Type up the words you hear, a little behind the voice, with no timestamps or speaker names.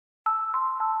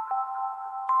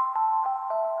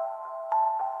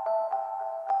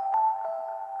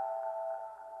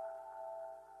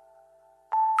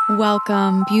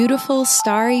Welcome, beautiful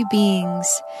starry beings,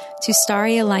 to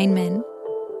Starry Alignment,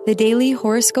 the daily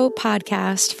horoscope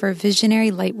podcast for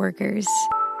visionary lightworkers.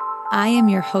 I am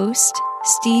your host,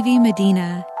 Stevie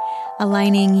Medina,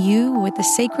 aligning you with the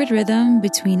sacred rhythm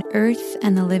between earth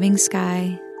and the living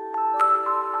sky.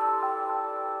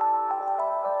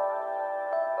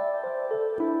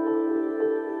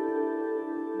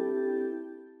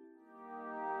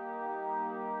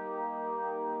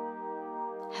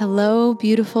 Hello,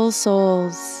 beautiful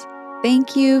souls.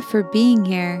 Thank you for being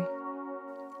here.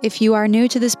 If you are new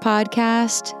to this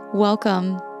podcast,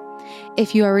 welcome.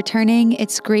 If you are returning,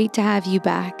 it's great to have you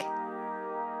back.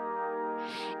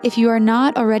 If you are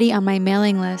not already on my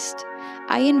mailing list,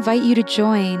 I invite you to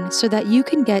join so that you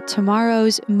can get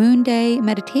tomorrow's Moon Day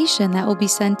meditation that will be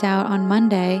sent out on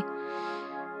Monday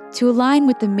to align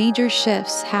with the major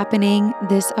shifts happening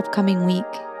this upcoming week.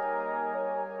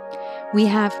 We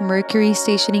have Mercury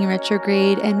stationing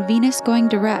retrograde and Venus going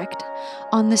direct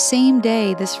on the same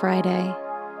day this Friday.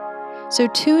 So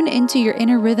tune into your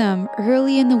inner rhythm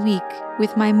early in the week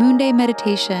with my Moon Day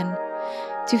meditation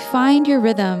to find your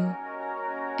rhythm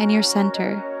and your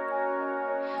center.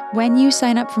 When you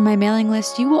sign up for my mailing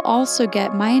list, you will also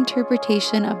get my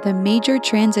interpretation of the major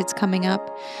transits coming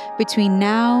up between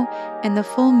now and the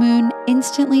full moon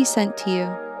instantly sent to you.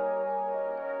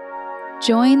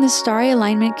 Join the Starry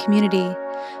Alignment community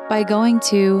by going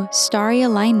to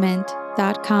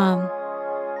starryalignment.com.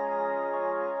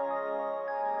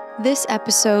 This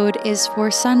episode is for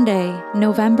Sunday,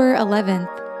 November 11th,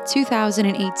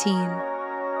 2018.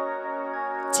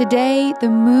 Today, the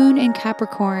moon in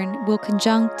Capricorn will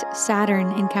conjunct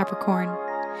Saturn in Capricorn.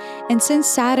 And since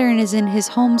Saturn is in his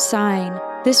home sign,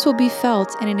 this will be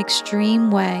felt in an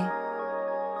extreme way.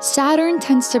 Saturn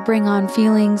tends to bring on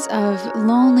feelings of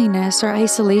loneliness or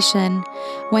isolation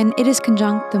when it is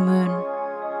conjunct the moon.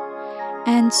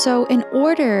 And so in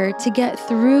order to get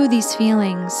through these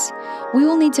feelings, we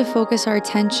will need to focus our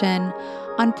attention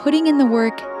on putting in the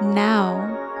work now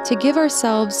to give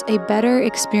ourselves a better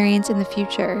experience in the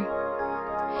future.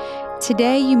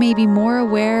 Today, you may be more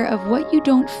aware of what you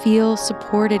don't feel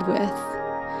supported with,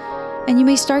 and you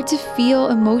may start to feel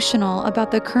emotional about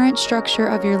the current structure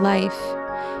of your life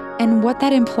and what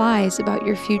that implies about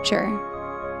your future.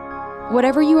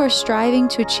 Whatever you are striving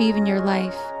to achieve in your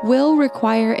life will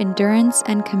require endurance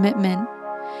and commitment.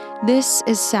 This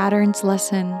is Saturn's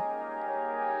lesson.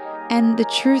 And the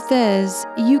truth is,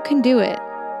 you can do it,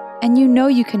 and you know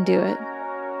you can do it.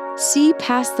 See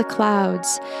past the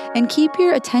clouds and keep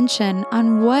your attention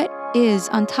on what is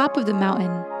on top of the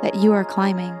mountain that you are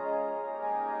climbing.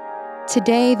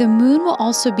 Today, the moon will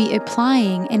also be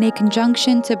applying in a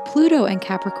conjunction to Pluto and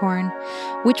Capricorn,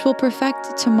 which will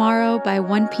perfect tomorrow by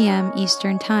 1 p.m.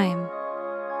 Eastern Time.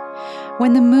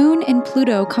 When the moon and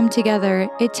Pluto come together,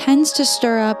 it tends to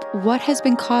stir up what has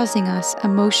been causing us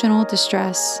emotional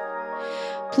distress.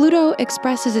 Pluto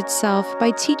expresses itself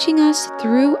by teaching us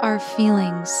through our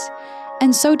feelings,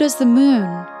 and so does the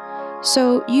moon.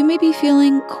 So you may be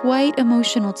feeling quite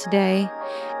emotional today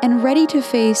and ready to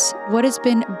face what has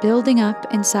been building up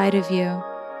inside of you.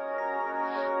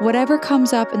 Whatever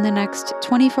comes up in the next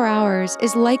 24 hours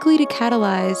is likely to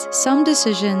catalyze some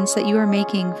decisions that you are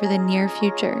making for the near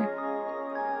future.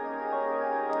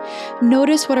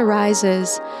 Notice what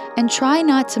arises and try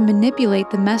not to manipulate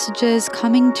the messages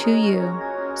coming to you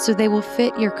so they will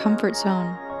fit your comfort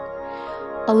zone.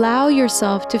 Allow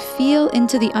yourself to feel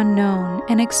into the unknown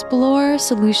and explore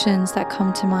solutions that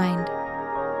come to mind.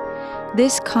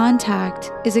 This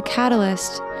contact is a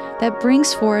catalyst that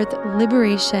brings forth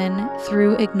liberation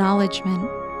through acknowledgement.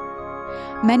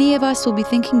 Many of us will be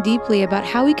thinking deeply about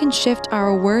how we can shift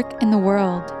our work in the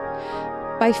world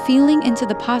by feeling into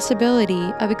the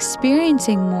possibility of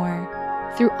experiencing more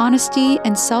through honesty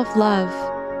and self-love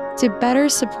to better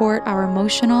support our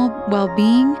emotional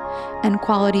well-being and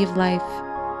quality of life.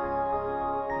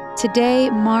 Today,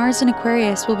 Mars in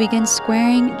Aquarius will begin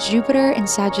squaring Jupiter in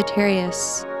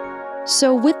Sagittarius.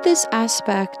 So with this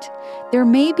aspect, there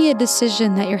may be a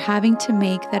decision that you're having to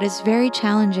make that is very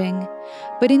challenging,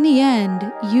 but in the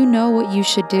end, you know what you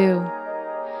should do.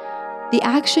 The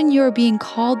action you are being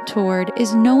called toward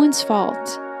is no one's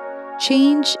fault.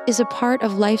 Change is a part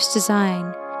of life's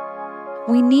design.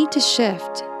 We need to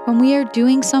shift when we are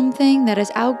doing something that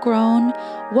has outgrown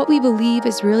what we believe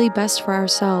is really best for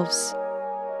ourselves.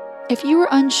 If you are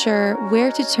unsure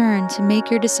where to turn to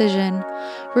make your decision,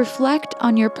 reflect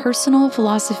on your personal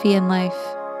philosophy in life.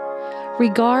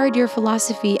 Regard your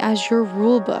philosophy as your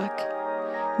rule book.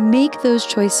 Make those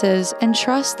choices and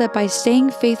trust that by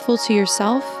staying faithful to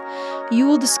yourself, you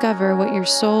will discover what your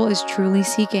soul is truly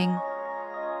seeking.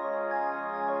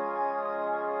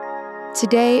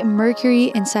 Today,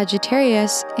 Mercury in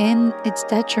Sagittarius, in its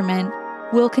detriment,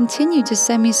 will continue to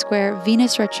semi-square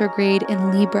Venus retrograde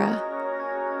in Libra.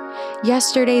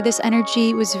 Yesterday, this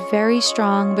energy was very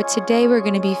strong, but today we're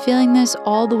going to be feeling this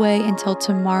all the way until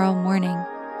tomorrow morning.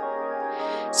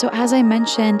 So as I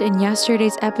mentioned in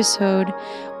yesterday's episode,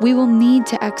 we will need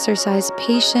to exercise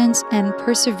patience and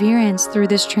perseverance through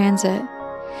this transit,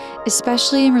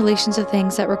 especially in relation to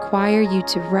things that require you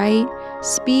to write,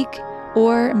 speak,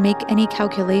 or make any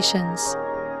calculations.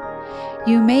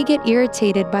 You may get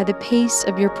irritated by the pace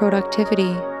of your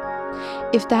productivity.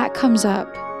 If that comes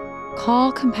up,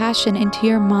 call compassion into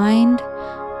your mind,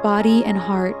 body, and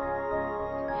heart.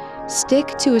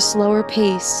 Stick to a slower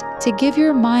pace to give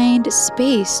your mind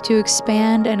space to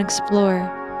expand and explore.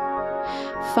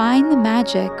 Find the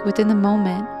magic within the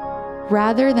moment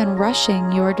rather than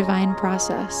rushing your divine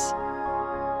process.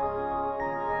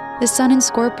 The Sun in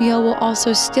Scorpio will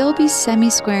also still be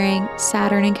semi-squaring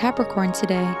Saturn in Capricorn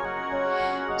today.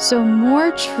 So more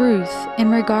truth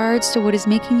in regards to what is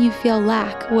making you feel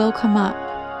lack will come up.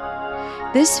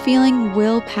 This feeling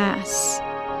will pass,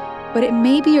 but it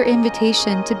may be your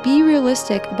invitation to be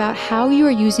realistic about how you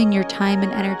are using your time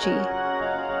and energy.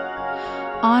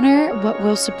 Honor what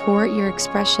will support your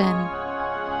expression.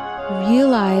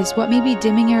 Realize what may be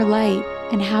dimming your light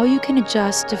and how you can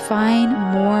adjust to find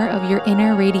more of your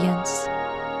inner radiance.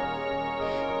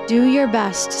 Do your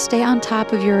best to stay on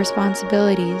top of your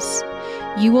responsibilities.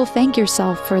 You will thank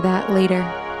yourself for that later.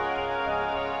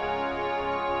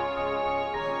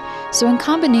 So in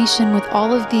combination with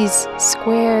all of these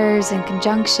squares and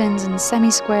conjunctions and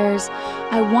semi-squares,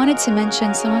 I wanted to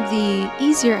mention some of the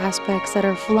easier aspects that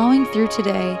are flowing through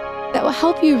today that will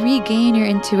help you regain your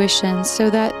intuition so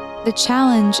that the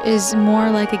challenge is more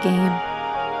like a game.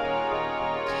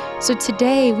 So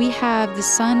today we have the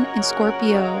Sun in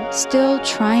Scorpio still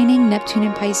trining Neptune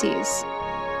in Pisces.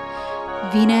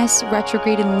 Venus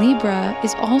retrograde in Libra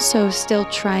is also still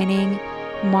trining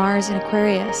Mars in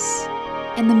Aquarius.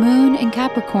 And the Moon in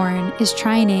Capricorn is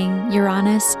trining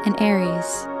Uranus in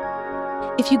Aries.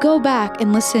 If you go back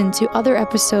and listen to other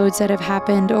episodes that have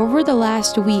happened over the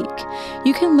last week,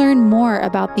 you can learn more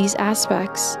about these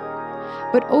aspects.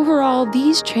 But overall,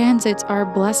 these transits are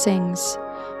blessings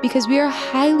because we are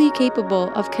highly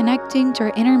capable of connecting to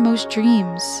our innermost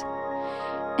dreams.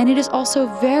 And it is also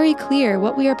very clear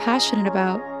what we are passionate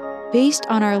about based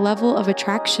on our level of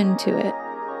attraction to it.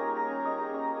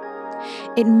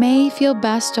 It may feel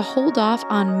best to hold off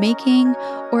on making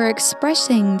or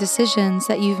expressing decisions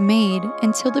that you've made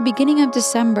until the beginning of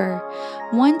December,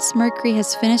 once Mercury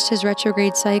has finished his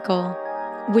retrograde cycle,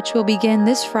 which will begin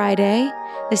this Friday,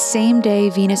 the same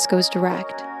day Venus goes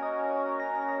direct.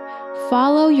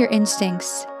 Follow your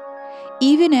instincts,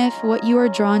 even if what you are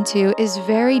drawn to is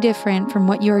very different from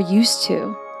what you are used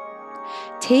to.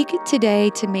 Take today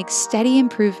to make steady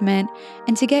improvement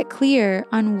and to get clear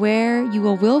on where you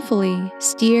will willfully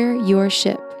steer your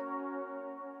ship.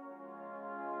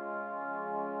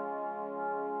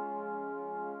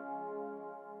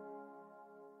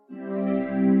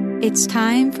 It's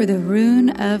time for the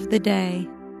rune of the day.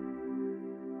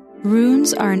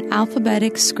 Runes are an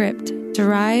alphabetic script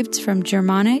derived from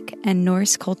Germanic and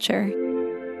Norse culture.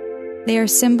 They are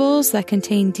symbols that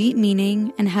contain deep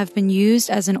meaning and have been used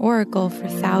as an oracle for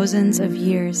thousands of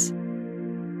years.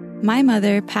 My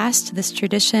mother passed this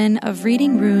tradition of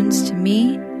reading runes to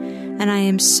me, and I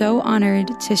am so honored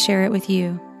to share it with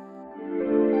you.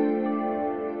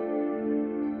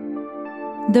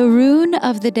 The rune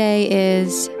of the day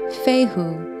is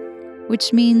Fehu,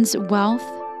 which means wealth,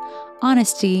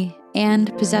 honesty,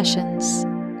 and possessions.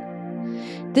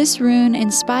 This rune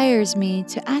inspires me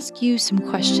to ask you some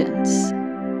questions.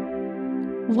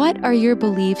 What are your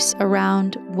beliefs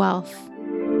around wealth?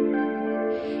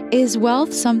 Is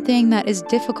wealth something that is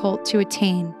difficult to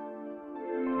attain?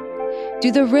 Do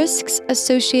the risks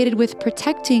associated with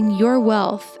protecting your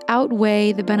wealth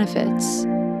outweigh the benefits?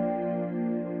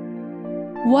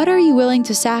 What are you willing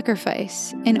to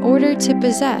sacrifice in order to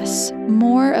possess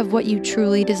more of what you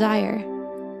truly desire?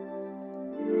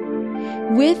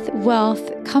 With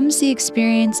wealth comes the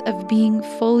experience of being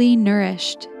fully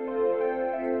nourished.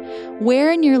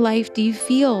 Where in your life do you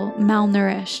feel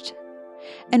malnourished?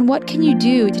 And what can you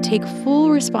do to take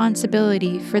full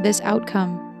responsibility for this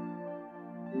outcome?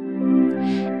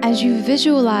 As you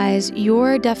visualize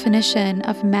your definition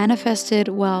of manifested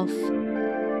wealth,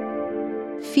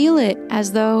 feel it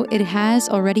as though it has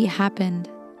already happened.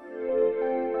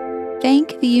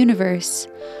 Thank the universe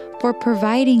for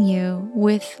providing you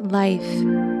with life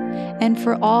and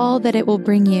for all that it will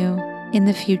bring you in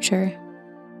the future.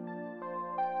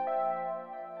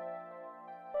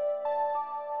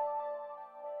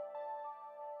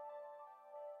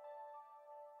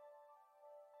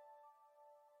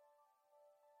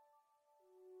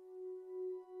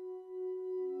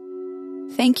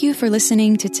 Thank you for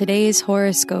listening to today's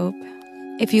horoscope.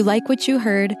 If you like what you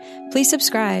heard, please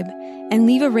subscribe and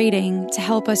leave a rating to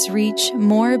help us reach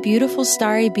more beautiful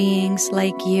starry beings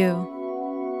like you.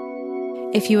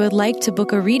 If you would like to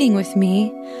book a reading with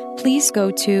me, please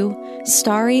go to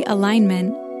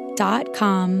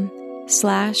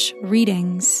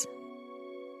starryalignment.com/readings.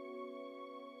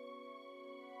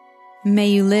 May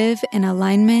you live in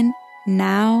alignment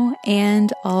now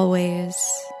and always.